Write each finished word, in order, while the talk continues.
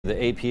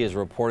The AP is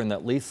reporting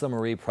that Lisa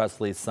Marie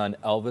Presley's son,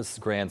 Elvis'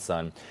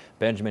 grandson,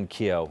 Benjamin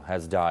Keough,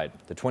 has died.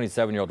 The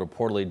 27-year-old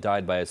reportedly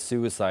died by a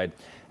suicide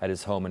at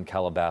his home in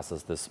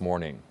Calabasas this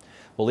morning.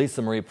 Well,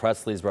 Lisa Marie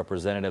Presley's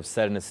representative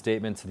said in a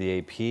statement to the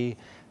AP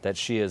that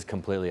she is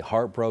completely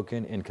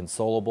heartbroken,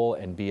 inconsolable,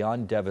 and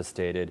beyond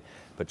devastated,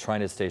 but trying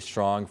to stay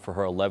strong for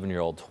her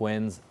 11-year-old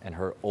twins and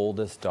her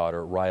oldest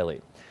daughter,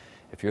 Riley.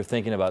 If you're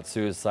thinking about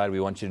suicide, we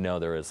want you to know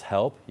there is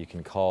help. You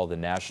can call the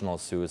National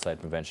Suicide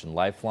Prevention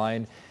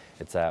Lifeline.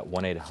 It's at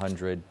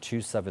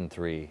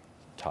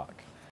 1-800-273-TALK.